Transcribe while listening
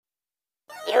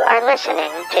are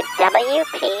listening to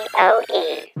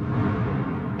WPOE,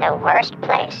 the worst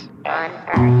place on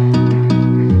earth.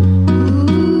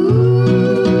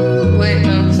 Wait,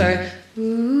 no, sorry.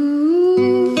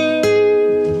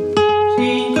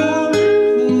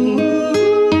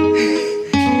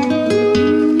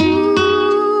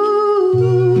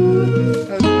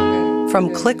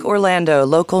 From Click Orlando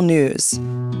Local News,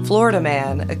 Florida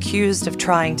man accused of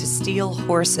trying to steal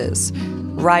horses,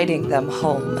 riding them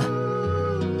home.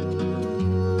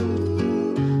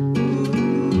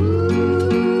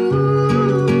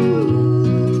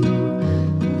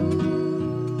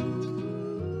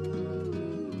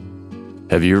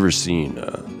 Have you ever seen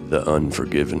The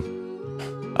Unforgiven?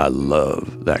 I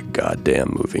love that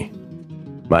goddamn movie.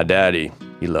 My daddy,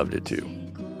 he loved it too.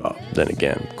 Well, then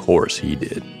again, of course he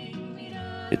did.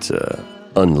 It's a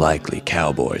unlikely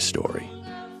cowboy story.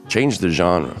 Changed the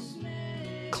genre.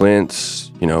 Clint's,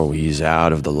 he's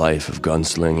out of the life of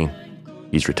gunslinging.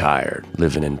 He's retired,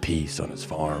 living in peace on his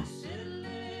farm.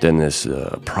 Then this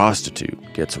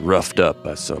prostitute gets roughed up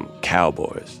by some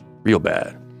cowboys, real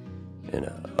bad. And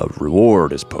a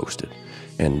reward is posted.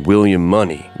 And William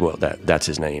Money, well, that's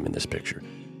his name in this picture,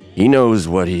 he knows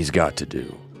what he's got to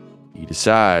do. He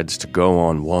decides to go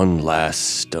on one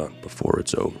last stunt before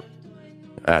it's over.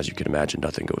 As you can imagine,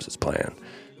 nothing goes as planned.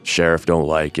 Sheriff don't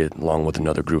like it, along with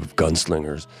another group of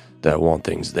gunslingers that want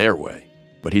things their way.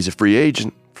 But he's a free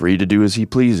agent, free to do as he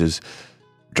pleases,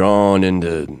 drawn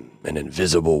into an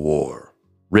invisible war,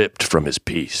 ripped from his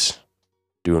peace,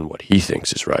 doing what he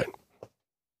thinks is right.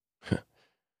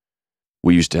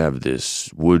 We used to have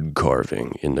this wood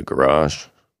carving in the garage,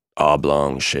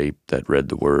 oblong shape that read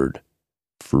the word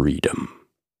freedom.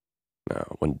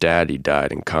 Now, when Daddy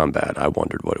died in combat, I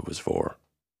wondered what it was for.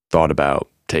 Thought about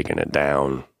taking it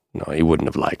down. No, he wouldn't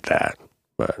have liked that.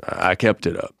 But I kept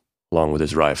it up, along with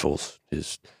his rifles,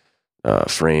 his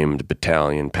framed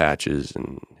battalion patches,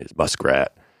 and his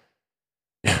muskrat.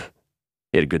 He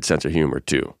had a good sense of humor,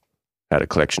 too. Had a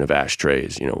collection of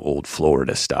ashtrays, old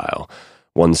Florida style.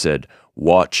 One said,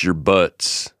 "Watch your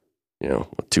butts,"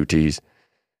 with 2 T's.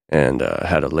 And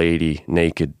had a lady,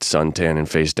 naked, suntanning,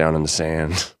 face down in the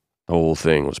sand. The whole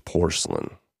thing was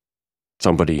porcelain.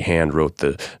 Somebody hand-wrote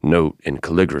the note in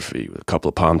calligraphy with a couple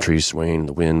of palm trees swaying in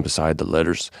the wind beside the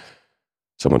letters.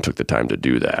 Someone took the time to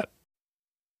do that.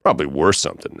 Probably worth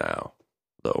something now,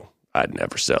 though I'd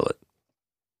never sell it.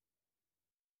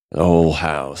 The whole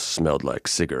house smelled like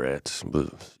cigarettes. It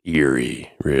was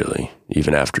eerie, really,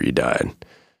 even after he died.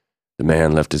 The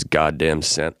man left his goddamn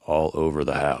scent all over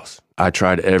the house. I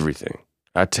tried everything.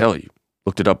 I tell you,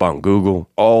 looked it up on Google.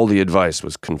 All the advice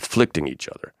was conflicting each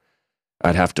other.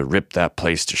 I'd have to rip that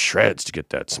place to shreds to get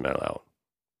that smell out.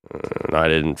 And I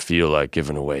didn't feel like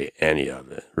giving away any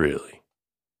of it, really.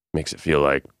 Makes it feel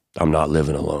like I'm not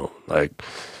living alone. Like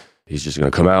he's just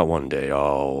going to come out one day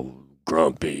all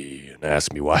grumpy and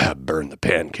ask me why I burned the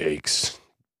pancakes.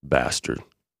 Bastard.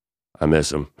 I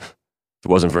miss him. If it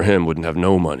wasn't for him, wouldn't have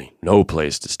no money, no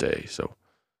place to stay, so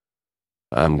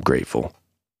I'm grateful.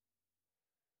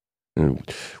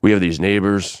 And we have these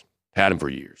neighbors, had them for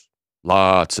years.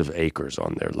 Lots of acres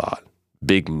on their lot.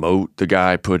 Big moat the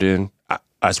guy put in.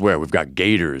 I swear, we've got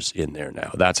gators in there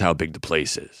now. That's how big the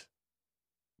place is.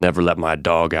 Never let my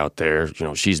dog out there.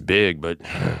 She's big, but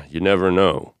you never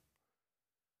know.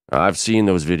 I've seen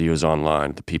those videos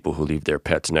online, the people who leave their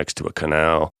pets next to a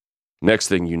canal. Next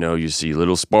thing you know, you see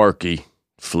little Sparky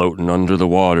floating under the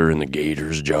water in the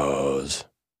gator's jaws.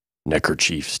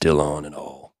 Neckerchief still on and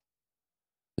all.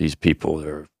 These people,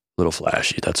 they're a little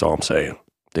flashy, that's all I'm saying.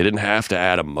 They didn't have to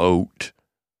add a moat.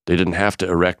 They didn't have to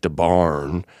erect a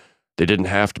barn. They didn't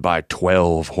have to buy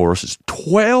 12 horses.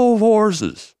 12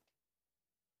 horses!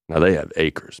 Now, they have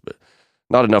acres, but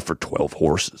not enough for 12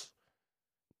 horses.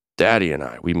 Daddy and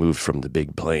I, we moved from the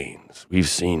big plains. We've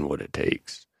seen what it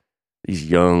takes. These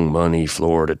young money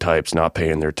Florida types not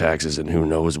paying their taxes and who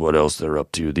knows what else they're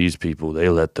up to. These people, they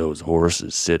let those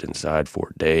horses sit inside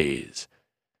for days.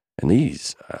 And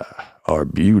these are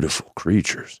beautiful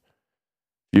creatures.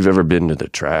 If you've ever been to the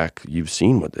track, you've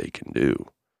seen what they can do.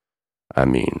 I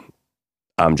mean,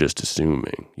 I'm just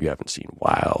assuming you haven't seen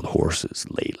wild horses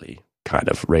lately. Kind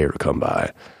of rare to come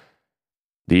by.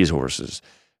 These horses,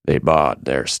 they bought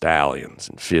their stallions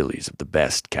and fillies of the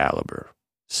best caliber,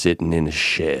 sitting in a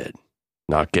shed,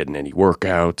 not getting any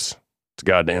workouts. It's a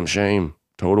goddamn shame.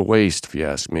 Total waste, if you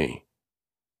ask me.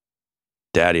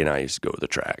 Daddy and I used to go to the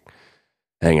track,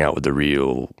 hang out with the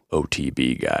real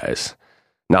OTB guys.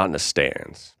 Not in the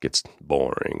stands. Gets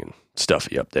boring and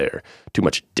stuffy up there. Too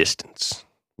much distance.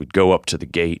 We'd go up to the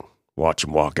gate, watch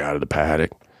them walk out of the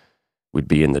paddock. We'd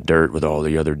be in the dirt with all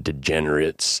the other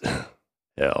degenerates.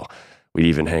 Hell, We'd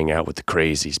even hang out with the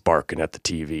crazies barking at the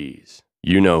TVs.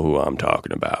 You know who I'm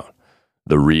talking about.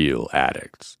 The real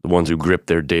addicts. The ones who grip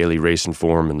their daily racing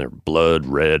form in their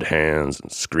blood-red hands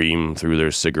and scream through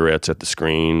their cigarettes at the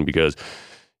screen because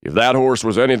if that horse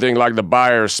was anything like the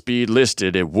buyer's speed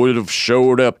listed, it would have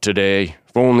showed up today.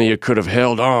 If only it could have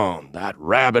held on. That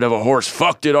rabbit of a horse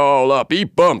fucked it all up. He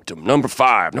bumped him. Number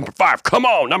five. Come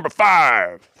on, number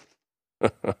 5.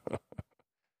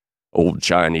 Old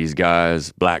Chinese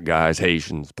guys, black guys,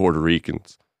 Haitians, Puerto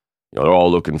Ricans. They're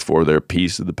all looking for their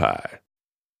piece of the pie.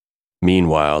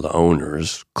 Meanwhile, the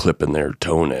owners, clipping their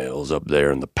toenails up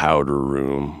there in the powder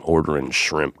room, ordering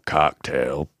shrimp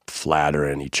cocktail,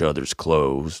 flattering each other's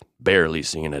clothes, barely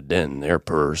seeing a dent in their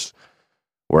purse.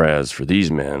 Whereas for these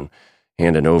men,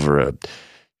 handing over a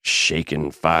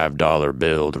shaking $5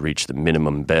 bill to reach the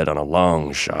minimum bet on a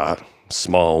long shot,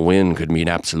 small win could mean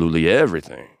absolutely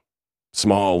everything.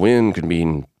 Small win could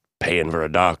mean paying for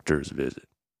a doctor's visit,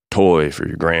 toy for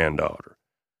your granddaughter,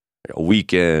 a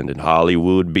weekend in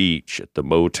Hollywood Beach at the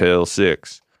Motel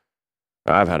 6.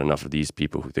 I've had enough of these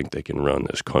people who think they can run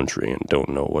this country and don't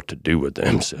know what to do with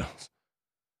themselves.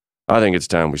 I think it's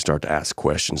time we start to ask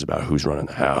questions about who's running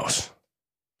the house. As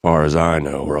far as I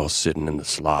know, we're all sitting in the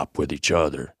slop with each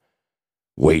other,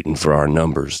 waiting for our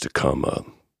numbers to come up.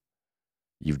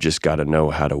 You've just got to know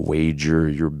how to wager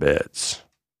your bets.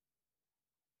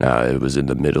 Now, it was in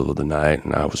the middle of the night,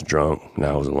 and I was drunk, and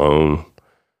I was alone.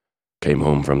 Came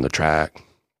home from the track.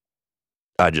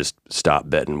 I just stopped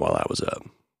betting while I was up.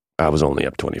 I was only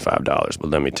up $25, but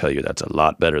let me tell you, that's a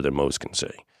lot better than most can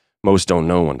say. Most don't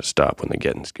know when to stop when the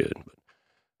getting's good, but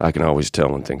I can always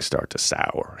tell when things start to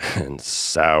sour, and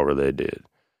sour they did.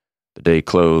 The day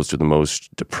closed with the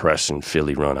most depressing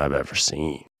filly run I've ever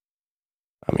seen.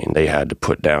 I mean, they had to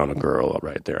put down a girl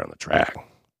right there on the track.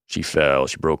 She fell,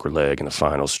 she broke her leg in the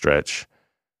final stretch.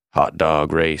 Hot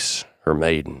dog race, her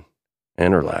maiden,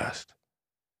 and her last.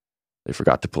 They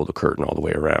forgot to pull the curtain all the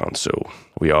way around, so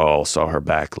we all saw her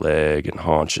back leg and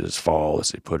haunches fall as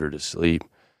they put her to sleep.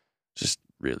 Just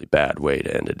really bad way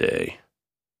to end a day.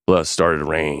 Plus, it started to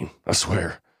rain, I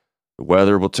swear. The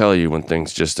weather will tell you when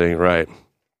things just ain't right.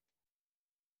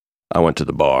 I went to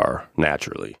the bar,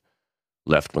 naturally.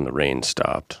 Left when the rain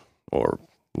stopped, or,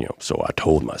 so I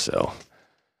told myself.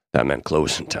 That meant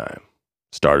closing time.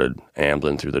 Started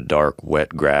ambling through the dark, wet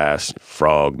grass,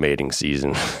 frog mating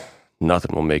season.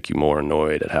 Nothing will make you more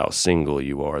annoyed at how single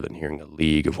you are than hearing a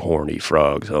league of horny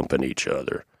frogs humping each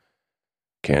other.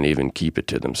 Can't even keep it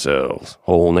to themselves.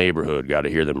 Whole neighborhood got to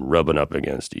hear them rubbing up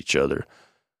against each other.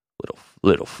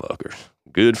 Little fuckers.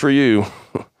 Good for you.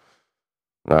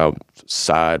 I was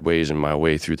sideways in my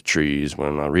way through the trees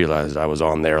when I realized I was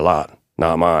on their lot,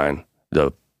 not mine,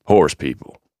 the horse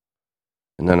people.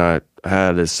 And then I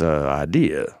had this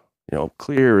idea,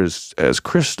 clear as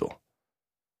crystal.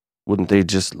 Wouldn't they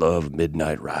just love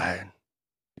Midnight Ride?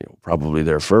 Probably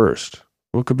their first.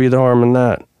 What could be the harm in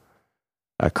that?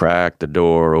 I cracked the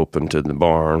door open to the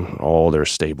barn. All their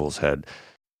stables had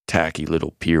tacky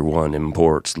little Pier 1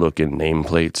 imports looking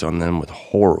nameplates on them with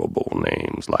horrible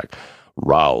names like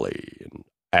Raleigh and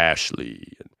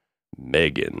Ashley and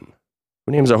Megan.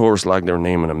 Who names a horse like they're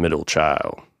naming a middle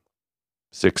child?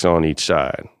 6 on each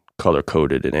side,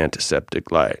 color-coded in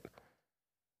antiseptic light.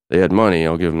 They had money,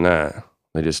 I'll give them that.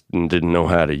 They just didn't know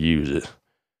how to use it.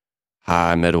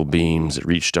 High metal beams that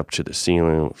reached up to the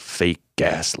ceiling with fake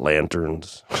gas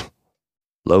lanterns.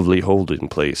 Lovely holding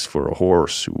place for a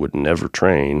horse who would never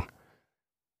train.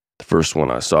 The first one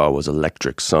I saw was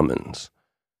Electric Summons.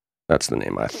 That's the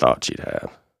name I thought she'd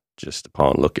have, just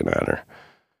upon looking at her.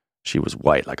 She was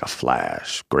white like a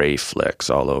flash, gray flecks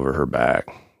all over her back.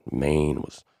 Mane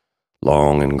was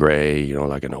long and gray,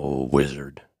 like an old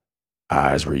wizard.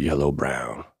 Eyes were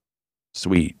yellow-brown.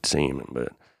 Sweet seeming,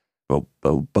 but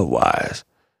wise.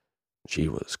 She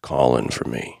was calling for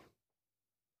me.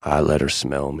 I let her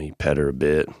smell me, pet her a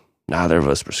bit. Neither of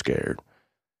us were scared.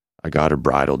 I got her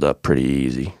bridled up pretty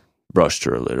easy, brushed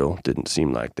her a little. Didn't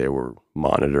seem like they were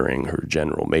monitoring her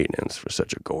general maintenance for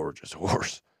such a gorgeous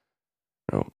horse.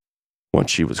 Once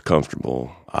she was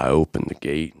comfortable, I opened the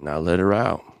gate and I let her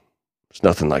out. There's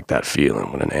nothing like that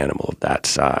feeling when an animal of that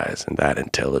size and that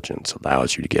intelligence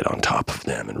allows you to get on top of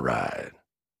them and ride.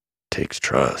 Takes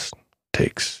trust,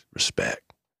 takes respect.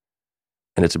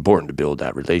 And it's important to build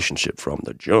that relationship from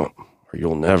the jump, or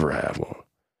you'll never have one.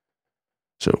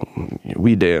 So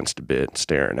we danced a bit,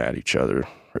 staring at each other,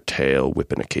 her tail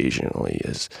whipping occasionally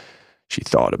as she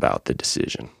thought about the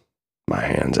decision. My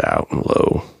hands out and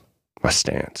low, my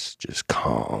stance just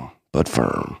calm but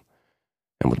firm.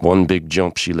 And with one big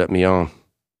jump she let me on.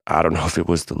 I don't know if it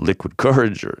was the liquid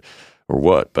courage or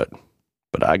what, but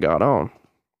I got on.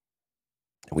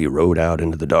 We rode out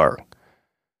into the dark.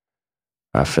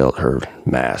 I felt her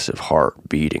massive heart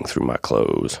beating through my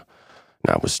clothes,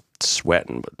 and I was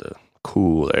sweating, but the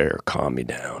cool air calmed me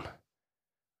down.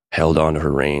 Held on to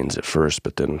her reins at first,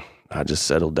 but then I just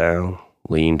settled down,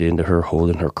 leaned into her,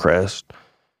 holding her crest,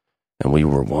 and we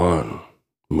were one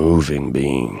moving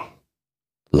being,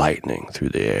 lightning through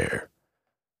the air.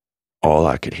 All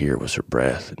I could hear was her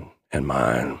breath and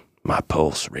mine, my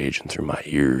pulse raging through my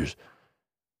ears.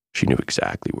 She knew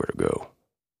exactly where to go.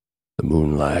 The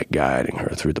moonlight guiding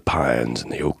her through the pines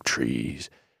and the oak trees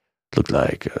looked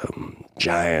like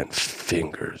giant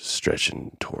fingers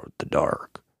stretching toward the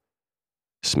dark.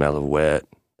 Smell of wet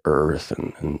earth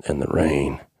and the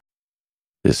rain.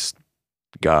 This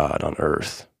God on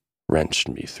earth wrenched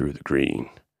me through the green.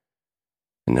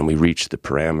 And then we reached the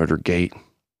perimeter gate,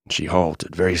 and she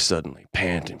halted very suddenly,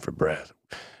 panting for breath.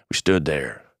 We stood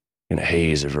there in a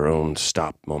haze of her own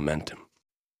stopped momentum,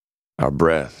 our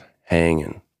breath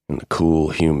hanging in the cool,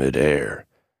 humid air,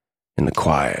 in the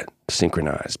quiet,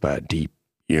 synchronized by a deep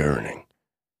yearning.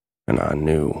 And I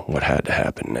knew what had to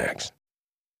happen next.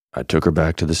 I took her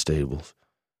back to the stables,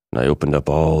 and I opened up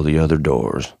all the other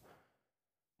doors.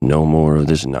 No more of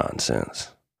this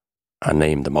nonsense. I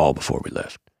named them all before we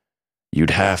left.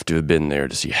 You'd have to have been there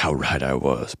to see how right I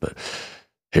was, but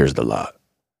here's the lot.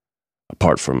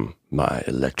 Apart from my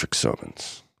electric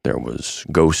summons, there was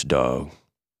Ghost Dog,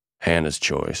 Hannah's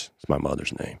Choice, it's my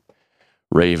mother's name,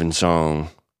 Raven Song,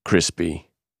 Crispy,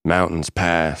 Mountains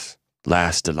Pass,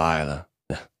 Last Delilah,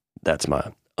 that's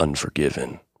my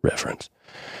Unforgiven reference,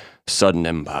 Sudden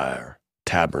Empire,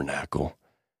 Tabernacle,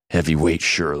 Heavyweight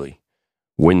Shirley,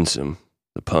 Winsome,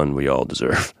 the pun we all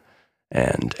deserve,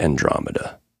 and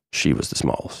Andromeda. She was the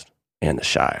smallest and the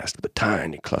shyest, with a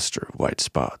tiny cluster of white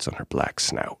spots on her black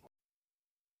snout.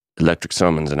 Electric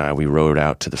Summons and I, we rode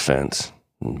out to the fence.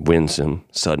 And Winsome,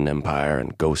 Sudden Empire,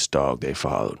 and Ghost Dog, they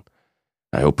followed.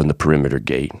 I opened the perimeter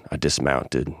gate. I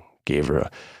dismounted, gave her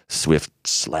a swift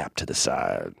slap to the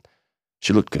side.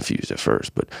 She looked confused at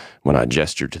first, but when I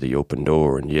gestured to the open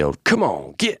door and yelled, "Come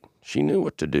on, get!" she knew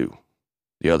what to do.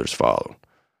 The others followed.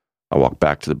 I walked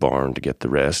back to the barn to get the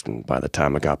rest, and by the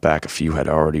time I got back, a few had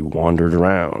already wandered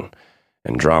around.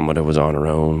 Andromeda was on her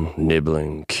own,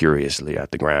 nibbling curiously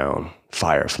at the ground,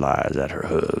 fireflies at her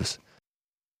hooves.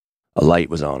 A light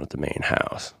was on at the main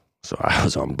house, so I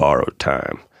was on borrowed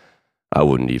time. I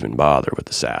wouldn't even bother with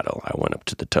the saddle. I went up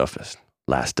to the toughest,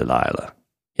 Last Delilah,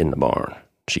 in the barn.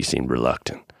 She seemed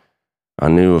reluctant. I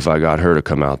knew if I got her to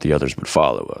come out, the others would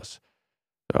follow us.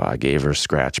 So I gave her a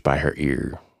scratch by her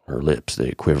ear. Her lips,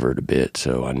 they quivered a bit,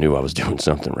 so I knew I was doing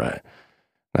something right.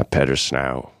 I pet her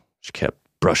snout. She kept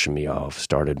brushing me off,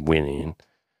 started whinnying.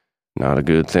 Not a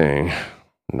good thing.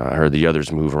 And I heard the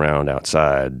others move around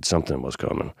outside. Something was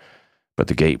coming. But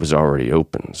the gate was already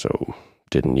open, so it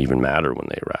didn't even matter when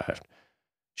they arrived.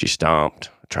 She stomped.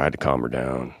 I tried to calm her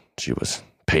down. She was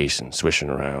pacing, swishing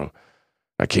around.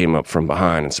 I came up from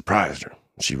behind and surprised her.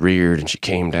 She reared and she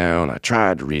came down. I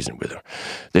tried to reason with her.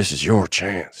 This is your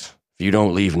chance. If you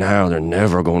don't leave now, they're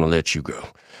never going to let you go.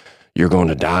 You're going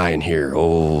to die in here,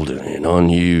 old and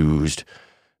unused.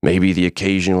 Maybe the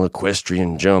occasional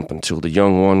equestrian jump until the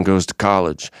young one goes to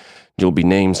college. You'll be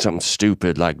named something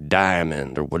stupid like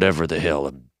Diamond or whatever the hell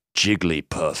a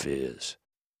Jigglypuff is.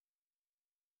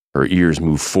 Her ears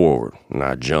moved forward, and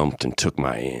I jumped and took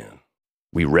my in.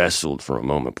 We wrestled for a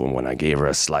moment, but when I gave her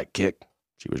a slight kick,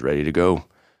 she was ready to go.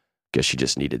 Guess she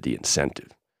just needed the incentive.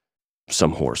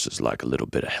 Some horses like a little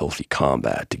bit of healthy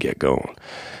combat to get going.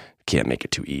 Can't make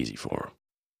it too easy for them.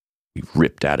 We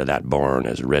ripped out of that barn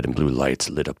as red and blue lights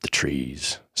lit up the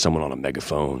trees. Someone on a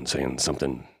megaphone saying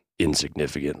something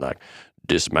insignificant like,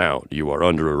 "Dismount, you are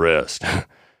under arrest."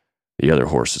 The other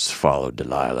horses followed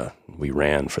Delilah. We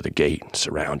ran for the gate,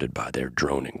 surrounded by their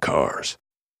droning cars.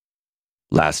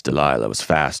 Last Delilah was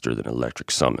faster than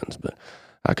Electric Summons, but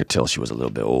I could tell she was a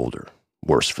little bit older,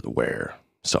 worse for the wear.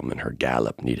 Something in her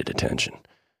gallop needed attention.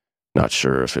 Not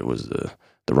sure if it was the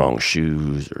wrong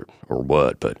shoes or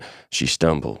what, but she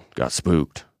stumbled, got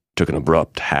spooked, took an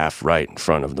abrupt half right in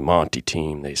front of the Monty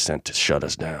team they sent to shut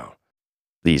us down.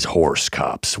 These horse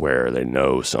cops swear they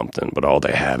know something, but all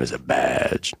they have is a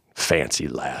badge, fancy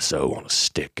lasso on a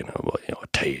stick, and a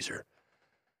taser.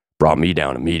 Brought me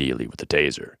down immediately with the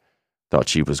taser. Thought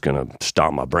she was going to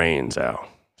stomp my brains out.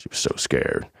 She was so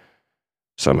scared.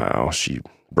 Somehow, she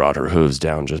brought her hooves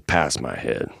down just past my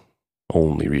head.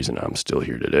 Only reason I'm still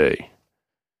here today.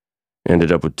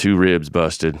 Ended up with 2 ribs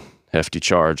busted, hefty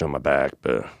charge on my back,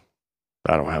 but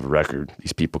I don't have a record.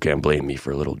 These people can't blame me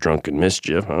for a little drunken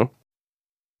mischief, huh?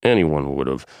 Anyone would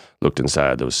have looked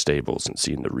inside those stables and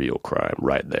seen the real crime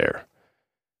right there.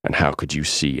 And how could you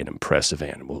see an impressive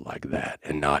animal like that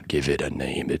and not give it a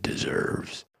name it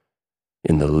deserves?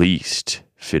 In the least,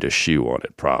 fit a shoe on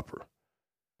it proper.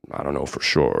 I don't know for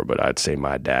sure, but I'd say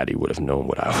my daddy would have known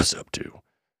what I was up to.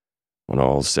 When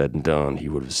all's said and done, he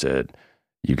would have said,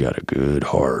 "You got a good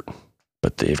heart,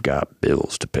 but they've got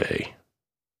bills to pay."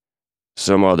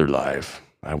 Some other life,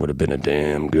 I would have been a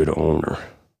damn good owner,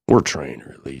 or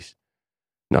trainer at least.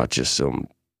 Not just some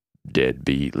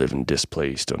deadbeat living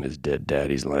displaced on his dead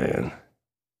daddy's land.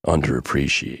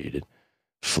 Underappreciated,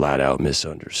 flat out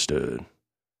misunderstood.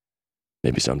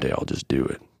 Maybe someday I'll just do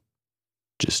it.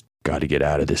 Just gotta get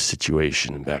out of this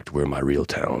situation and back to where my real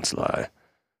talents lie.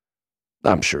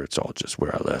 I'm sure it's all just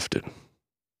where I left it.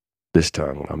 This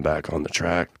time when I'm back on the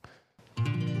track,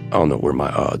 I'll know where my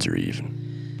odds are even.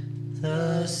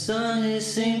 The sun is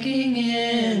sinking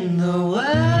in the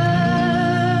west.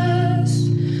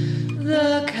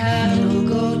 The cattle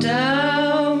go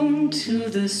down to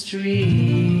the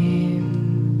stream.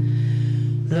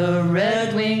 The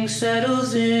redwing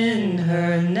settles in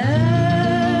her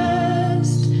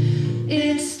nest.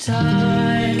 It's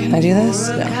time. Can I do this?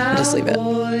 for a No, I'll just leave it.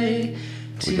 cowboy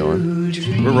We going?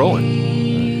 to We're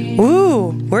rolling. Woo!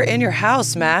 We're in your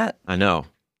house, Matt. I know.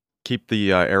 Keep the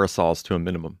aerosols to a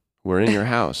minimum. We're in your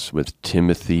house with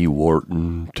Timothy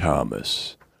Wharton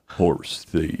Thomas, horse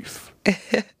thief.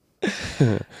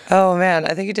 Oh man,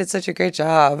 I think you did such a great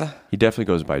job. He definitely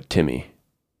goes by Timmy.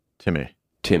 Timmy.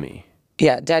 Timmy.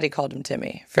 Yeah, Daddy called him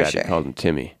Timmy for Daddy sure. called him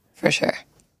Timmy. For sure.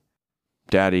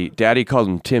 Daddy called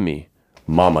him Timmy.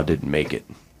 Mama didn't make it.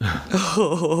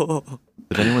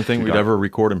 Did anyone think we'd ever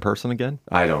record in person again?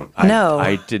 I don't. No.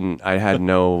 I didn't. I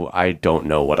don't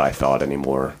know what I thought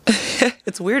anymore.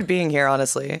 It's weird being here,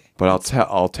 honestly. But I'll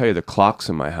tell you, the clocks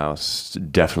in my house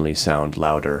definitely sound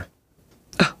louder.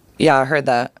 Yeah, I heard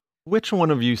that. Which one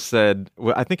of you said,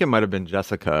 well, I think it might have been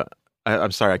Jessica.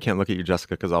 I'm sorry, I can't look at you,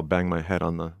 Jessica, because I'll bang my head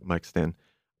on the mic stand.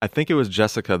 I think it was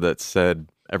Jessica that said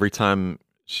every time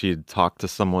she'd talked to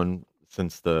someone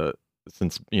since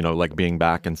like being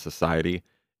back in society,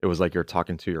 it was like you're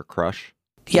talking to your crush.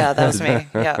 Yeah, that was me.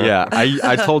 Yeah. Yeah,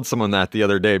 I told someone that the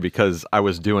other day because I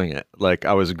was doing it. Like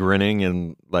I was grinning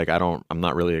and like I'm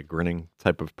not really a grinning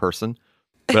type of person,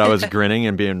 but I was grinning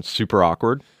and being super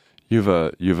awkward. You've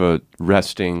a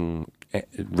resting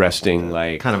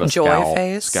like Kind of a Joy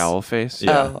face? scowl face.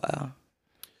 Yeah. Oh.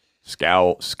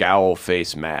 Scowl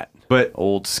face, Matt. But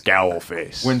Old scowl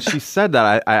face. when she said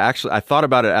that, I thought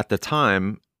about it at the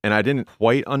time and I didn't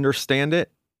quite understand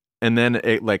it. And then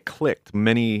it like clicked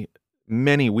many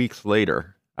weeks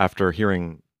later after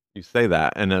hearing you say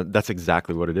that. And that's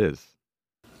exactly what it is.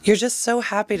 You're just so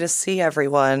happy to see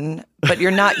everyone, but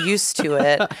you're not used to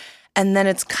it. And then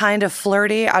it's kind of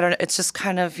flirty. I don't know. It's just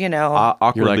kind of, You're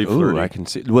Awkwardly like, ooh, flirty. I can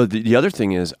see. Well, the other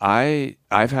thing is, I've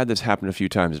had this happen a few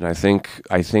times, and I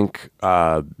think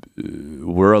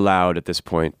we're allowed at this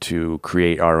point to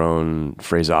create our own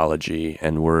phraseology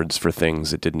and words for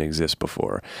things that didn't exist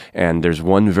before. And there's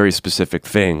one very specific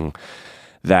thing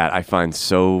that I find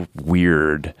so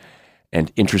weird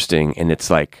and interesting, and it's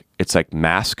like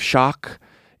mask shock.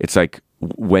 It's like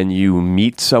when you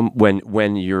meet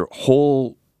when your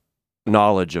whole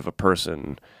knowledge of a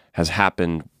person has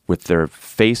happened with their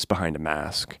face behind a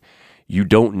mask, you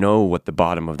don't know what the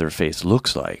bottom of their face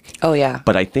looks like. Oh, yeah.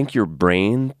 But I think your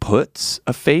brain puts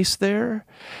a face there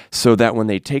so that when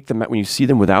they take when you see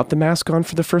them without the mask on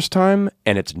for the first time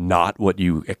and it's not what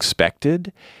you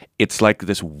expected, it's like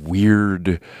this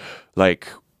weird, like,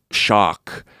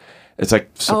 shock. It's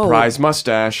like surprise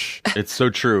mustache, It's so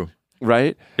true.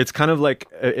 right? It's kind of like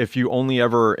if you only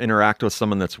ever interact with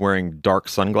someone that's wearing dark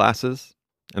sunglasses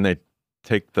and they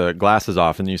take the glasses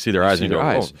off and you see their eyes and you go,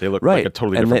 oh, they look like a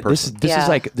totally And different that- person.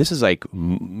 This is like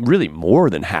really more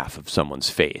than half of someone's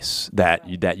face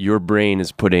that your brain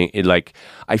is putting it. Like,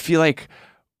 I feel like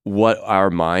what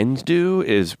our minds do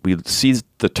is we see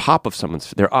the top of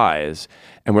their eyes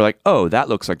and we're like, oh, that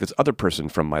looks like this other person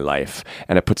from my life,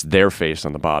 and it puts their face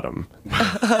on the bottom.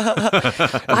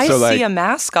 I so, see like- a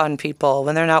mask on people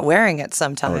when they're not wearing it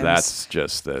sometimes. Oh, that's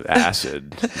just the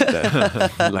acid,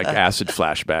 like acid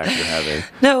flashback you're having.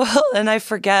 No, and I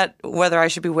forget whether I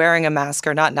should be wearing a mask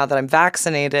or not now that I'm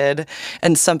vaccinated.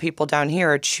 And some people down here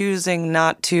are choosing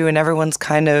not to, and everyone's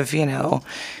kind of,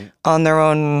 on their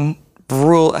own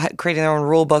creating their own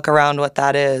rule book around what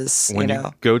that is. When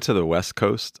you go to the west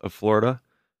coast of Florida,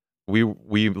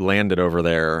 we landed over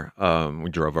there. We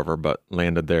drove over, but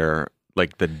landed there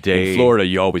like the day. In Florida,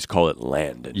 you always call it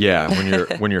landed. Yeah,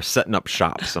 when you're setting up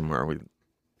shop somewhere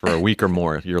for a week or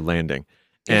more, you're landing.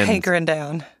 And hankering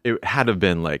down. it had to have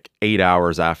been like 8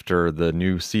 hours after the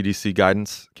new CDC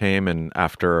guidance came and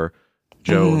after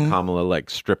Joe and Kamala like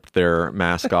stripped their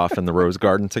mask off in the Rose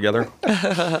Garden together.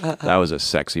 That was a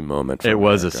sexy moment. For It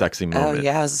was a America. sexy Oh moment.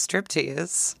 yeah, it was a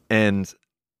striptease. And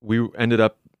we ended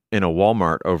up in a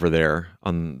Walmart over there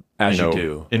on As you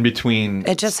do. in between.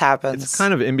 It just happens. It's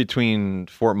kind of in between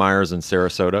Fort Myers and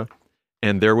Sarasota.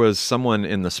 And there was someone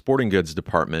in the sporting goods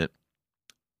department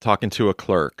talking to a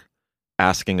clerk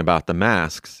asking about the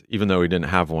masks, even though he didn't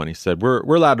have one. He said, we're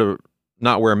allowed to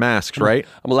not wear masks, right?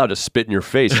 I'm allowed to spit in your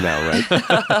face now,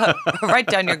 right? right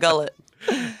down your gullet.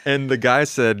 And the guy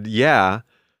said, yeah.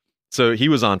 So he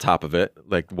was on top of it,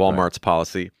 like Walmart's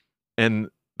policy. And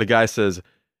the guy says,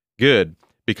 good,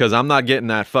 because I'm not getting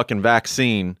that fucking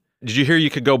vaccine. Did you hear you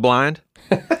could go blind?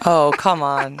 Oh, come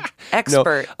on.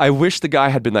 Expert. I wish the guy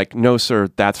had been like, no, sir,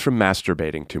 that's from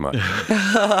masturbating too much.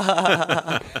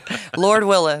 Lord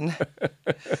willing.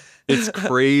 It's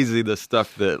crazy the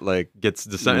stuff that like gets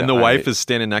decided. And the Yeah, wife is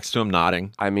standing next to him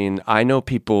nodding. I mean, I know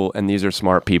people, and these are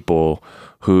smart people,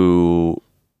 who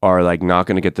are like not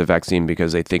going to get the vaccine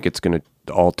because they think it's going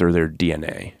to alter their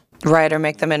DNA. Right, or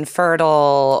make them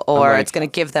infertile, or like- it's going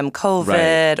to give them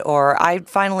COVID, or I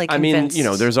finally I mean, convinced... you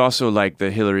know, there's also like the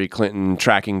Hillary Clinton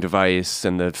tracking device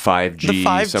and the 5G. The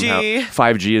 5G. Somehow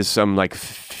 5G is some like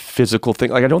physical thing.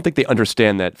 Like I don't think they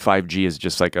understand that 5G is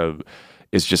just like a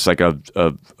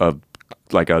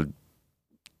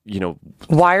you know,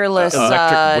 wireless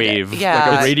electric wave, yeah.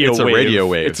 like a radio It's a wave. radio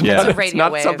wave. It's Yeah. not, It's a radio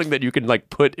not wave. something that you can like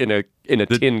put in a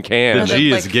tin can. The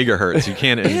G is like- gigahertz. You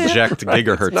can't inject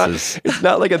gigahertzes. It's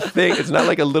not like a thing. It's not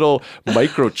like a little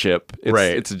microchip. It's,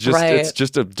 Right. It's just Right. it's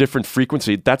just a different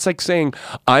frequency. That's like saying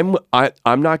I'm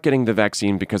not getting the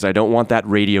vaccine because I don't want that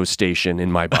radio station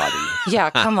in my body. Yeah,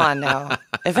 come on now.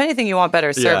 If anything, you want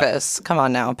better service. Come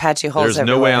on now. Patchy holes There's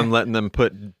everywhere. no way I'm letting them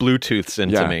put Bluetooths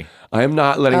into me. I am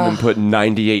not letting them put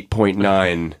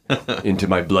 98.9 into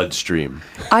my bloodstream.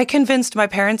 I convinced my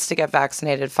parents to get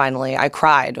vaccinated finally. I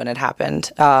cried when it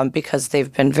happened because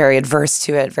they've been very adverse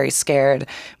to it, very scared.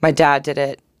 My dad did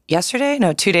it yesterday?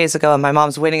 No, 2 days ago. And my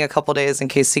mom's waiting a couple days in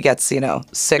case he gets,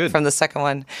 sick from the second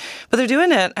one. But they're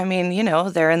doing it. I mean,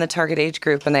 they're in the target age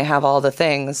group and they have all the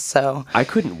things. So I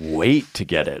couldn't wait to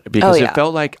get it because yeah.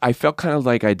 I felt kind of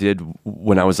like I did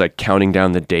when I was like counting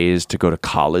down the days to go to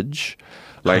college.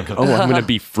 Like, oh, I'm going to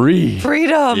be free.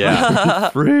 freedom. Yeah.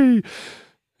 Free.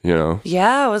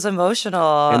 Yeah, it was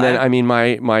emotional. And then, I mean,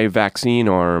 my vaccine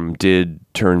arm did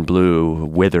turn blue,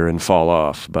 wither, and fall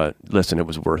off. But listen, it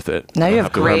was worth it. now I you don't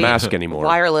have to wear a great mask anymore.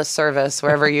 wireless service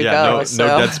wherever you Yeah, go. no so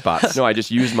dead spots. No, I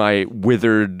just used my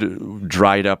withered,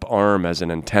 dried up arm as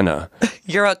an antenna.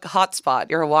 you're a hotspot.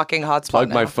 You're a walking hotspot. Plug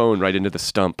now. my phone right into the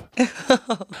stump.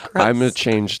 I'm gonna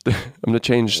change. I'm gonna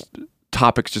change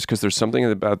topics just because there's something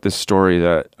about this story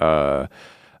that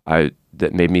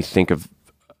that made me think of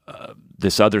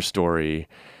this other story,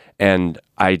 and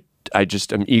I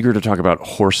just am eager to talk about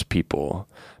horse people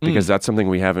because that's something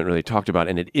we haven't really talked about,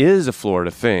 and it is a Florida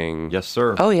thing. Yes,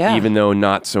 sir. Oh yeah. Even though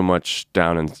not so much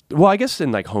down in, well, I guess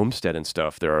in like Homestead and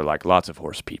stuff, there are like lots of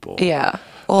horse people. Yeah.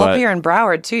 Well, But- up here in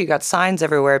Broward too, you got signs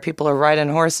everywhere. People are riding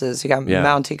horses. You got Yeah.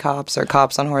 Mountie cops or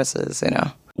cops on horses.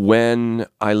 When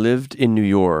I lived in New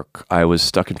York, I was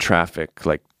stuck in traffic,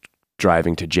 like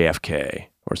driving to JFK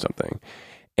or something.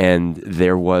 And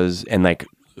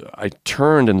I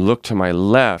turned and looked to my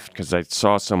left because I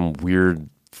saw some weird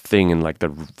thing in like the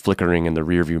flickering in the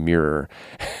rearview mirror.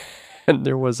 And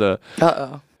there was a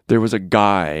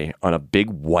guy on a big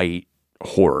white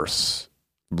horse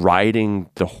riding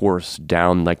the horse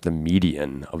down like the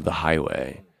median of the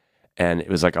highway. And it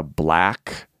was like a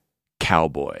black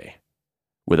cowboy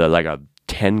with a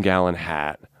 10-gallon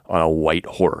hat on a white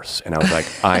horse. And I was like,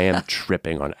 I am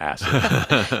tripping on acid.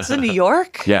 It's in New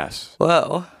York? Yes.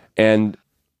 Whoa. And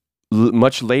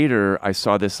much later, I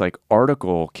saw this like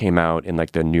article came out in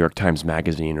like the New York Times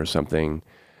Magazine or something.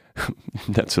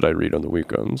 That's what I read on the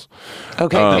weekends.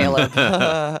 Okay,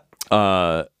 Caleb.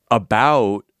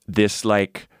 About this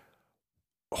like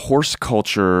horse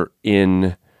culture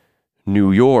in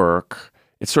New York.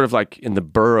 It's sort of like in the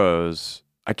boroughs.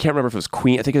 I can't remember if it was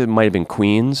Queens. I think it might have been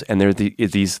Queens. And there are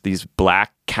these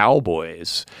black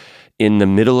cowboys in the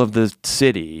middle of the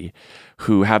city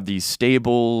who have these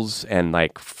stables and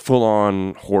like full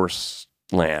on horse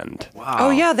land. Oh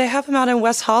yeah, they have them out in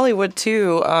West Hollywood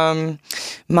too.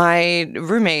 My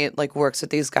roommate works with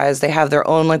these guys. They have their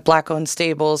own black-owned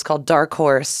stables called Dark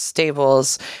Horse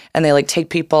Stables, and they take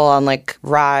people on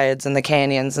rides in the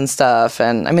canyons and stuff.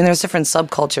 And I mean, there's different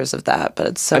subcultures of that, but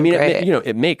it's so great.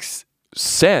 It makes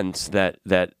sense that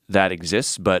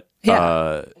exists, but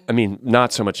Yeah. I mean,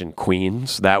 not so much in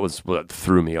Queens. That was what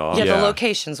threw me off. yeah, Yeah. the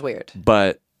location's weird.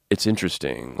 But it's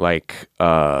interesting,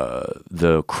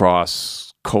 the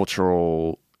cross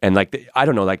cultural and like I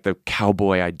don't know, like the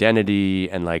cowboy identity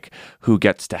and like who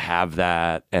gets to have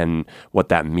that and what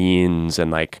that means.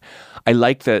 And like I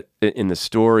like that in the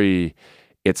story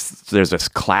there's this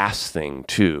class thing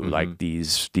too, like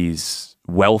these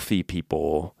wealthy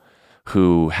people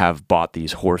who have bought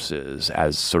these horses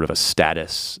as sort of a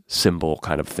status symbol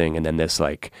kind of thing, and then this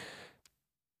like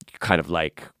kind of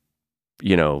like,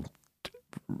 you know,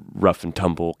 rough and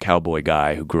tumble cowboy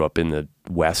guy who grew up in the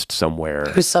West somewhere,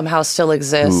 who somehow still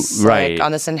exists, right, like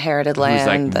on this inherited land, who's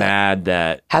like that mad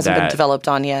that hasn't been developed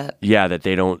on yet. Yeah, that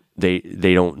they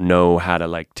don't know how to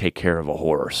like take care of a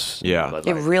horse. Yeah, but,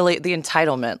 It like, really, the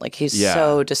entitlement, like he's Yeah.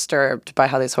 so disturbed by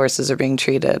how these horses are being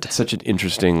treated. such an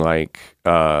interesting like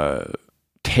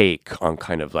take on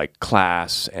kind of like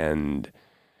class, and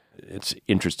it's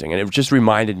interesting, and it just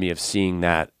reminded me of seeing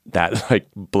that like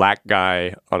black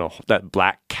guy that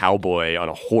black cowboy on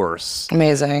a horse,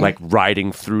 Amazing. like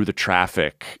riding through the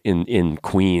traffic in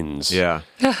Queens. Yeah.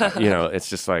 You know, it's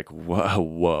just like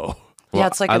whoa. Yeah,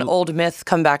 it's like an old myth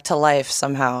come back to life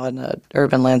somehow in an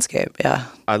urban landscape. Yeah.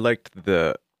 I liked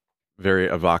the very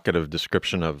evocative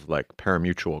description of like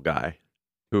parimutuel guy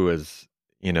who is,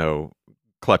 you know,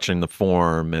 clutching the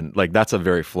form, and like that's a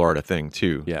very Florida thing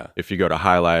too. Yeah. If you go to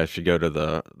High Life, if you go to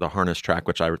the harness track,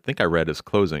 which I think I read is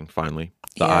closing finally,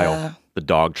 the aisle, the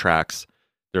dog tracks,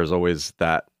 there's always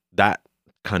that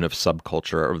kind of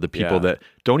subculture of the people that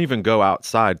don't even go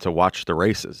outside to watch the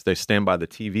races. They stand by the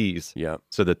TVs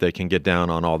so that they can get down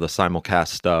on all the simulcast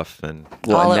stuff. And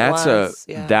All and at that's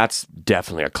once, that's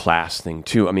definitely a class thing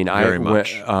too. I mean, Very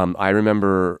much. I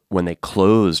remember when they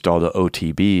closed all the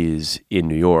OTBs in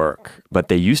New York, but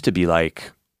they used to be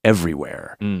like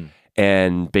everywhere.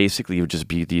 And basically it would just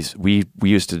be these, we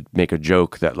used to make a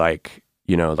joke that like,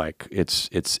 you know, like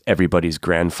it's everybody's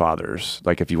grandfather's.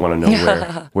 Like if you want to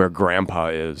know where grandpa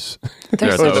is,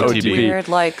 There's Yeah, such a OTB. weird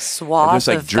like swath just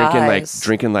like of drinking guys.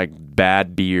 like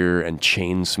bad beer and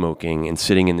chain smoking and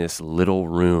sitting in this little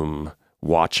room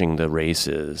watching the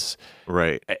races.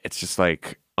 right. It's just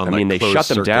like, On, I mean, like, they shut closed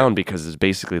them circuit. down because it's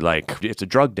basically like it's a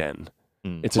drug den.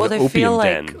 It's Well, an they opium feel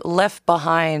like den. left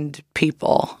behind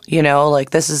people, you know,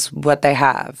 like this is what they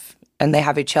have and they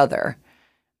have each other.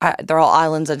 They're all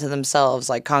islands unto themselves,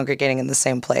 like congregating in the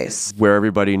same place. Where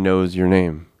everybody knows your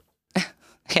name.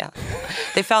 Yeah.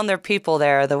 They found their people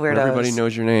there, the weirdos. Everybody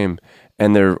knows your name,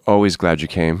 and they're always glad you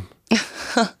came.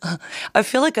 I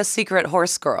feel like a secret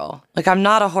horse girl. Like I'm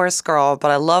not a horse girl,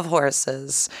 but I love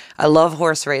horses. I love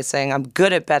horse racing. I'm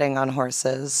good at betting on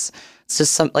horses. It's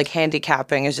just like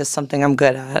handicapping is just something I'm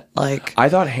good at. Like I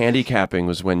thought handicapping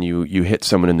was when you hit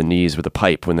someone in the knees with a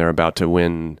pipe when they're about to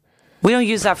win. we don't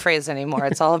use that phrase anymore.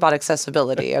 It's all about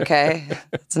accessibility, okay?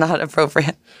 It's not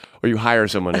appropriate. Or you hire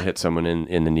someone to hit someone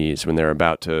in the knees when they're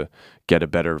about to get a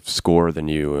better score than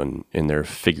you in their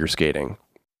figure skating.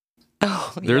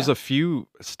 Oh, There's a few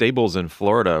stables in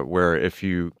Florida where if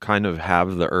you kind of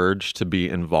have the urge to be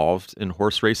involved in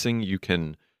horse racing, you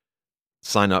can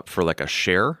sign up for like a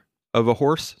share of a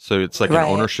horse. So it's like Right. an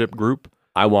ownership group.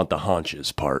 I want the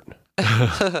haunches part.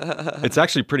 It's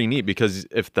actually pretty neat because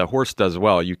if the horse does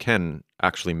well, you can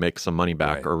actually make some money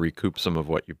back Right. or recoup some of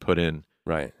what you put in,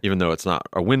 Right. even though it's not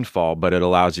a windfall, but it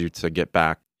allows you to get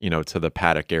back, you know, to the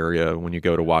paddock area when you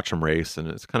go to watch them race. And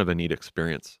it's kind of a neat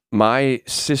experience. My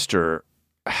sister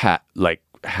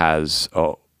has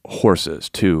horses,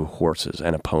 2 horses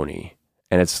and a pony.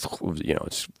 And it's, you know,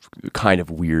 it's kind of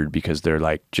weird because they're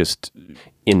like just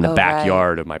in the Oh,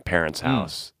 backyard of my parents'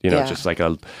 house. You know, Yeah. just like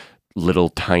a little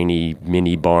tiny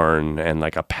mini barn and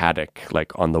like a paddock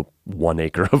like on the 1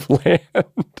 acre of land.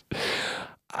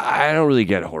 I don't really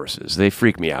get horses. They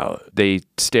freak me out. They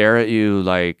stare at you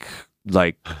like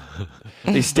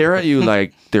they stare at you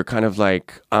like they're kind of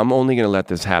like, I'm only going to let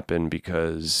this happen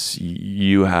because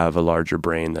you have a larger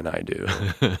brain than I do.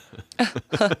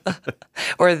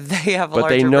 Or they have a But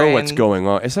larger they know brain. what's going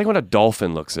on. It's like when a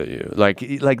dolphin looks at you. Like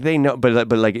they know, but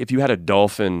like if you had a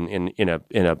dolphin in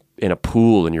a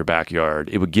pool in your backyard,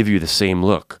 it would give you the same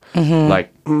look. Mm-hmm.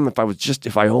 Like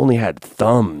if I only had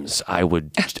thumbs, I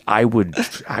would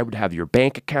have your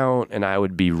bank account and I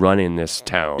would be running this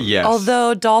town. Yes.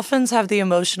 Although dolphins have the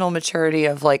emotional maturity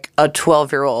of like a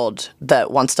 12-year-old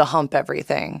that wants to hump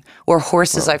everything, or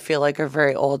horses I feel like are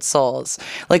very old souls.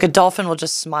 Like a dolphin will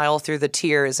just smile through the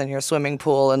tears in your swimming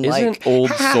pool and Isn't like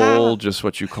old soul just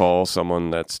what you call someone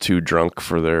that's too drunk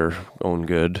for their own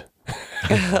good?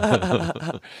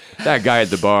 That guy at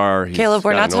the bar. he's Caleb,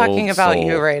 we're got not an talking old about soul.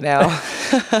 you right now.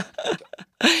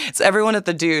 It's everyone at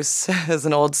the Deuce is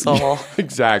an old soul.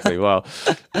 Exactly. Well,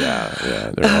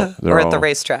 yeah. They're or at the all-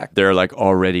 racetrack. They're like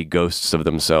already ghosts of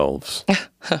themselves.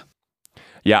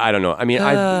 Yeah, I don't know. I mean,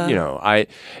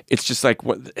 it's just like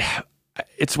what.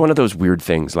 It's one of those weird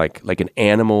things, like an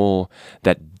animal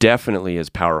that definitely is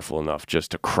powerful enough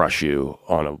just to crush you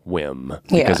on a whim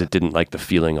because it didn't like the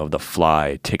feeling of the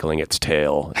fly tickling its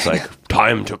tail. It's like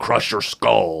time to crush your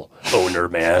skull, owner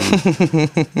man.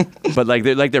 But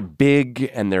they're big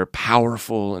and they're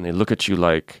powerful and they look at you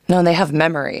like No, and they have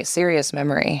memory, serious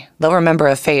memory. They'll remember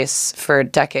a face for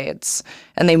decades,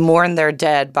 and they mourn their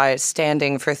dead by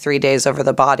standing for 3 days over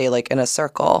the body, like in a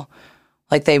circle.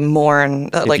 Like they mourn,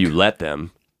 if you let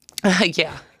them.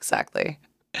 Yeah, exactly.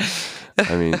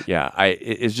 I mean, yeah,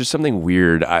 it's just something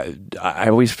weird. I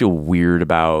always feel weird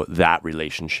about that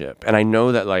relationship, and I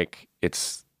know that like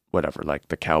it's whatever, like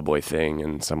the cowboy thing,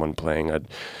 and someone playing a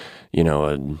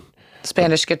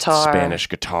Spanish guitar,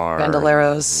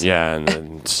 bandoleros. And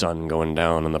the sun going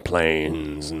down on the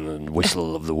plains, and the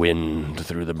whistle of the wind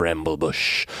through the bramble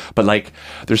bush. But like,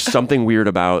 there's something weird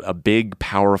about a big,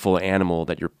 powerful animal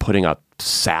that you're putting a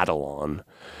saddle on.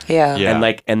 Yeah.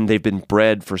 And they've been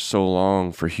bred for so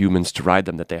long for humans to ride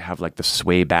them that they have like the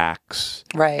sway backs.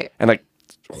 Right. And like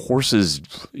horses,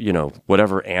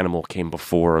 whatever animal came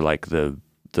before, like the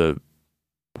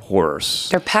horse.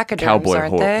 They're pachyderms, cowboy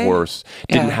aren't they? horse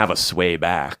didn't have a sway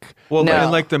back. Well, No.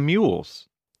 and like the mules.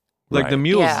 Like the Right.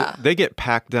 mules, Yeah. they get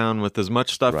packed down with as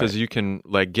much stuff Right. as you can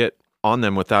like get on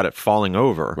them without it falling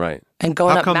over. Right. And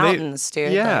going How up come they- mountains,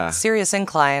 dude. Yeah. Like, serious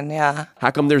incline, yeah. How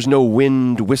come there's no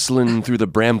wind whistling through the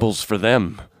brambles for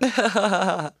them?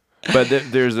 But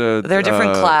there's a They're a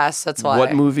different class, that's why.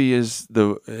 What movie is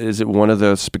it one of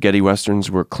the spaghetti westerns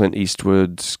where Clint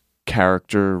Eastwood's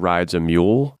character rides a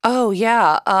mule? Oh,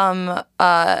 yeah.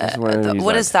 He's What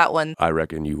like, is that one? I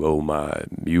reckon you owe my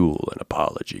mule an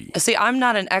apology. See, I'm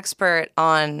not an expert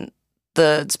on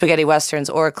the spaghetti westerns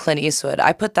or Clint Eastwood.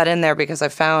 I put that in there because I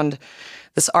found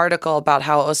this article about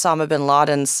how Osama bin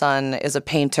Laden's son is a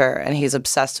painter and he's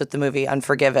obsessed with the movie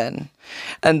Unforgiven.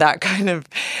 And that kind of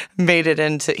made it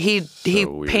into he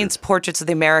weird. paints portraits of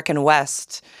the American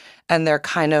West, and they're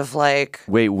kind of like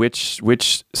Wait,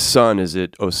 which son is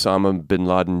it? Osama bin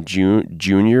Laden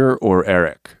Jr. or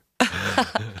Eric?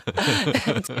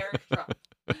 it's Eric Trump.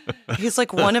 He's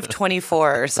like one of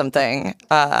 24 or something.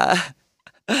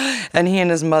 And he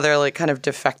and his mother like kind of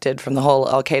defected from the whole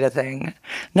Al Qaeda thing.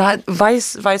 Not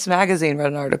Vice magazine wrote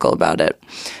an article about it.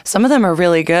 Some of them are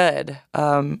really good.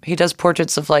 He does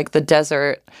portraits of like the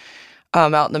desert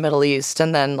out in the Middle East,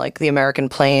 and then like the American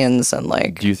plains, and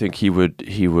like. Do you think he would?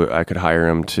 I could hire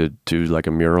him to do like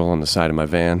a mural on the side of my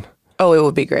van. Oh, it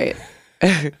would be great.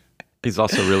 He's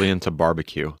also really into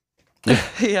barbecue.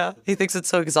 Yeah, he thinks it's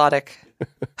so exotic.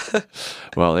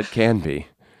 Well, it can be.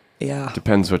 Yeah.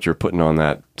 Depends what you're putting on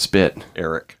that spit,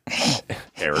 Eric.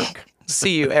 Eric.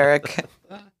 See you, Eric.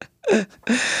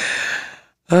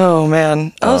 Oh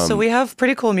man. Oh, so we have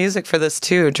pretty cool music for this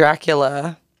too.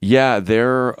 Dracula. Yeah,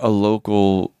 they're a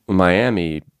local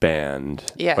Miami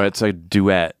band. Yeah. But it's a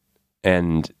duet,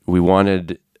 and we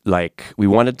wanted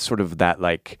sort of that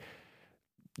like,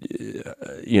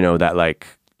 that like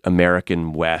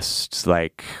American West,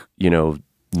 like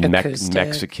Acoustic.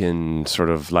 Mexican sort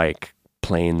of like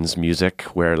plains music,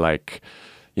 where like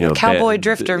Cowboy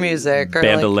drifter music or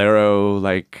bandolero,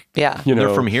 like Yeah. They're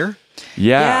from here?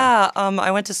 Yeah. I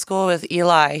went to school with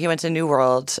Eli. He went to New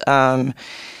World.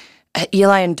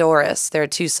 Eli and Doris, they're a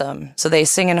twosome. So they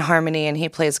sing in harmony and he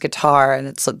plays guitar,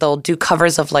 and they'll do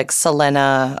covers of like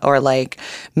Selena or like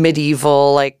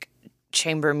medieval like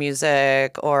chamber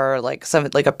music or like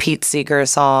a Pete Seeger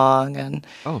song. And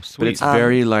Oh, But sweet. it's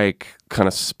very like kind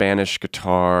of Spanish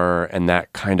guitar and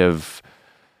that kind of,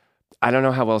 I don't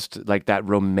know how else to, like that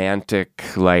romantic,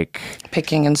 like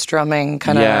picking and strumming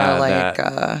kind of Yeah, like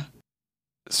that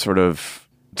sort of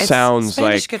it's sounds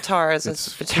Spanish like guitars.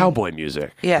 it's between- cowboy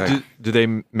music. Yeah. Like, Do they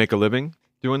make a living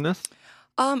doing this?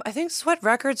 I think Sweat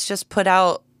Records just put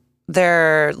out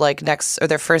their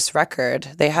their first record.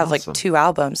 They have Awesome. like 2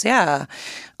 albums. Yeah.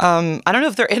 I don't know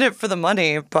if they're in it for the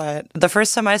money, but the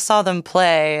first time I saw them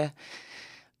play,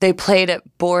 they played at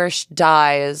Borscht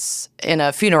Dies in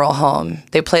a funeral home.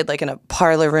 They played like in a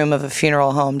parlor room of a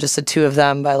funeral home, just the 2 of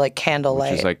them by like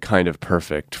candlelight. which is like kind of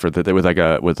perfect for with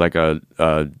like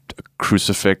a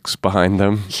crucifix behind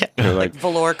them. yeah, They're like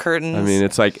velour curtains. I mean,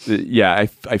 it's like I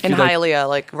feel in like Hialeah,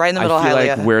 like right in the middle I feel of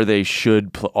Hialeah. like where they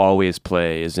should always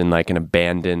play is in like an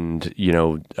abandoned,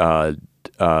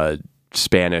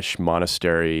 Spanish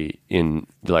monastery in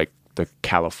like the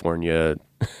California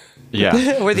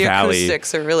Yeah. where the Valley.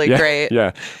 acoustics are really yeah, great.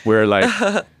 Yeah, where like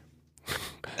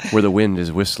where the wind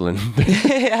is whistling.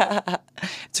 Yeah.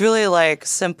 It's really like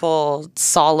simple,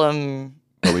 solemn.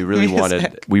 But we really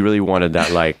Music. wanted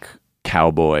that like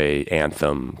cowboy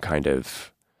anthem kind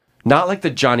of, not like the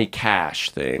Johnny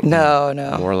Cash thing. No.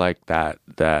 More like that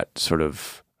sort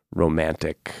of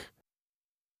romantic.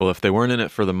 Well, if they weren't in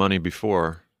it for the money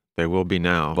before, they will be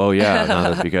now. Well,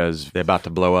 yeah, because They're about to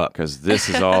blow up. because this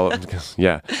is all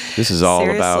this is all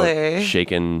about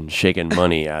Seriously. shaking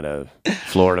money out of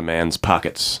Florida man's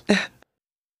pockets.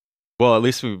 Well, at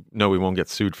least we know we won't get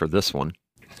sued for this one.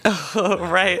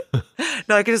 Right.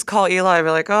 No, I could just call Eli and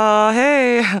be like, oh,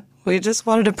 hey, we just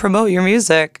wanted to promote your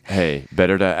music. Hey,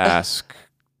 better to ask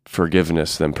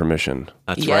forgiveness than permission.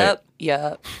 That's right.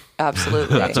 Yep.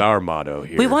 Absolutely. That's our motto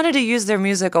here. We wanted to use their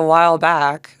music a while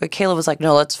back, but Caleb was like,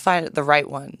 no, let's find the right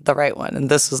one. And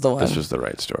this is the one. This was the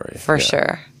right story. For Yeah.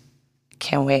 sure.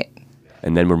 Can't wait.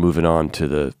 And then we're moving on to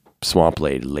the Swamp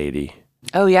Lady.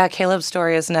 Oh, yeah, Caleb's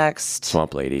story is next.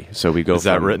 Swamp Lady. So we go Is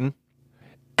that from- written?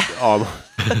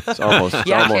 It's almost.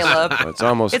 Yeah, almost, Caleb. It's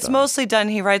almost. It's done. mostly done.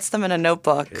 He writes them in a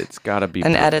notebook It's gotta be.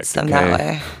 and perfect, edits them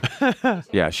okay? that way.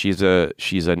 Yeah, she's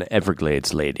an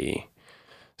Everglades lady.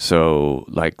 So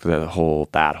like that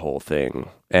whole thing,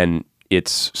 and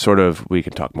it's sort of, we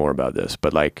can talk more about this,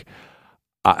 but like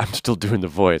I'm still doing the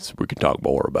voice. We can talk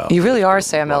more about. You really this. are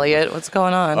Sam Elliott. What's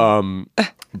going on?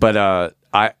 But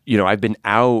I've been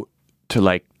out to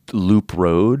like Loop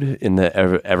Road in the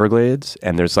Everglades,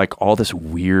 and there's like all this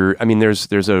weird. I mean,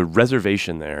 there's a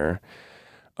reservation there,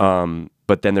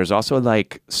 but then there's also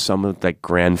like some of like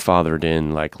grandfathered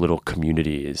in like little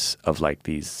communities of like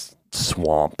these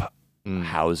swamp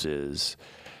houses.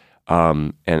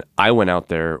 And I went out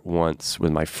there once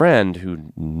with my friend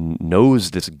who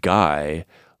knows this guy,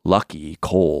 Lucky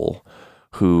Cole,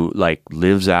 who like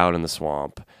lives out in the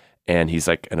swamp, and he's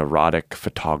like an erotic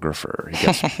photographer. He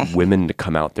gets women to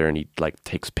come out there, and he like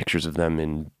takes pictures of them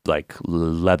in like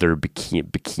leather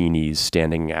bikinis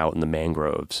standing out in the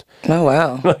mangroves. Oh,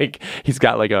 wow. Like he's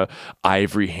got like a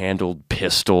ivory handled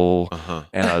pistol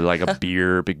and a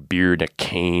big beard and a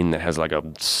cane that has like a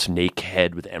snake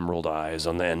head with emerald eyes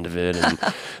on the end of it.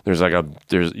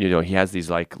 And he has these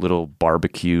like little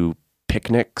barbecue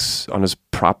picnics on his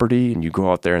property, and you go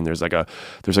out there and there's like a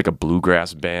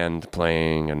bluegrass band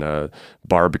playing and a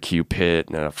barbecue pit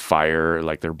and a fire,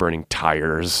 like they're burning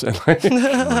tires. And like, Oh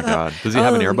my God. Does he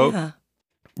have an airboat? Yeah.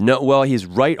 no, well, he's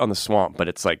right on the swamp, but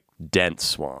it's like dense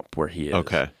swamp where he is.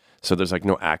 Okay. So there's like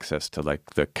no access to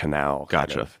like the canal. kind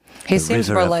Gotcha. of. He The seems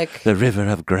river more of- like the river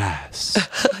of grass.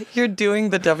 you're doing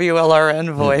the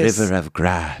WLRN voice. The river of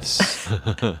grass.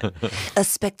 A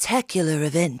spectacular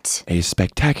event. A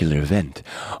spectacular event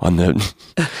on the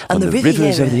the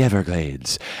rivers of Riviera. the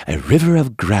Everglades. A river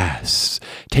of grass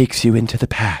takes you into the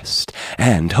past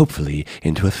and hopefully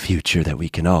into a future that we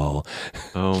can all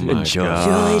Oh my enjoy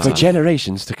God. for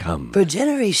generations to come. For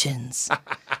generations.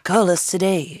 Call us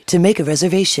today to make a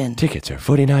reservation. Tickets are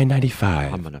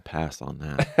 $49.95. I'm going to pass on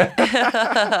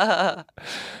that.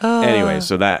 Anyway,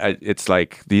 so that it's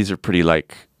like these are pretty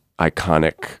like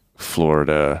iconic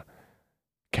Florida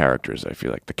characters. I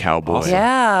feel like the cowboy,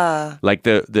 Yeah. like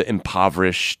the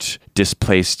impoverished,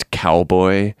 displaced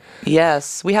cowboy,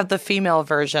 Yes. We have the female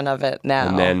version of it now.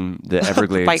 and then the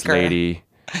Everglades Biker. lady.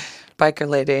 Biker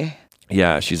lady.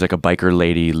 Yeah, she's like a biker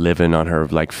lady living on her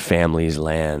like family's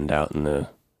land out in the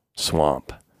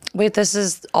swamp, Wait, this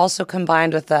is also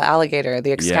combined with the alligator,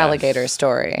 the Excaligator Yes.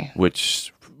 story.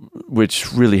 which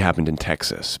really happened in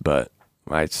Texas, but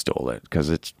I stole it because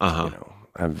it's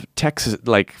Texas,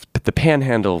 like the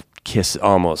Panhandle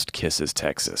almost kisses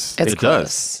Texas. It's It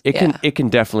close. does. It can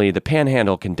definitely, the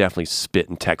Panhandle can definitely spit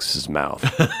in Texas's mouth,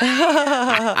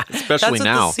 Especially That's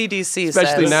now. what the CDC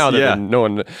especially says. now that Yeah. no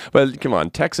one. But come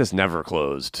on, Texas never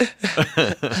closed.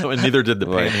 And neither did the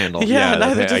panhandle. Yeah, Yeah,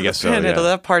 neither I did guess the so, Panhandle. yeah.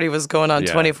 That party was going on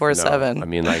Yeah, 24/7. no. I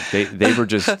mean, like they were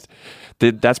just.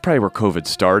 That's probably where COVID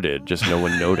started. Just no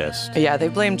one noticed. Yeah, they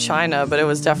blamed China, but it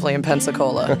was definitely in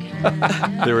Pensacola.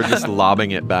 They were just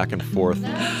lobbing it back and forth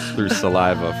through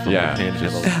saliva from Yeah, the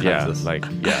panhandle. just, of yeah, Texas. like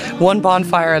yeah, One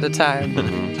bonfire at a time.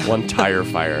 one tire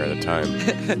fire at a time.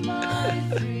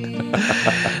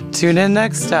 Tune in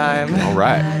next time. All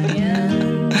right.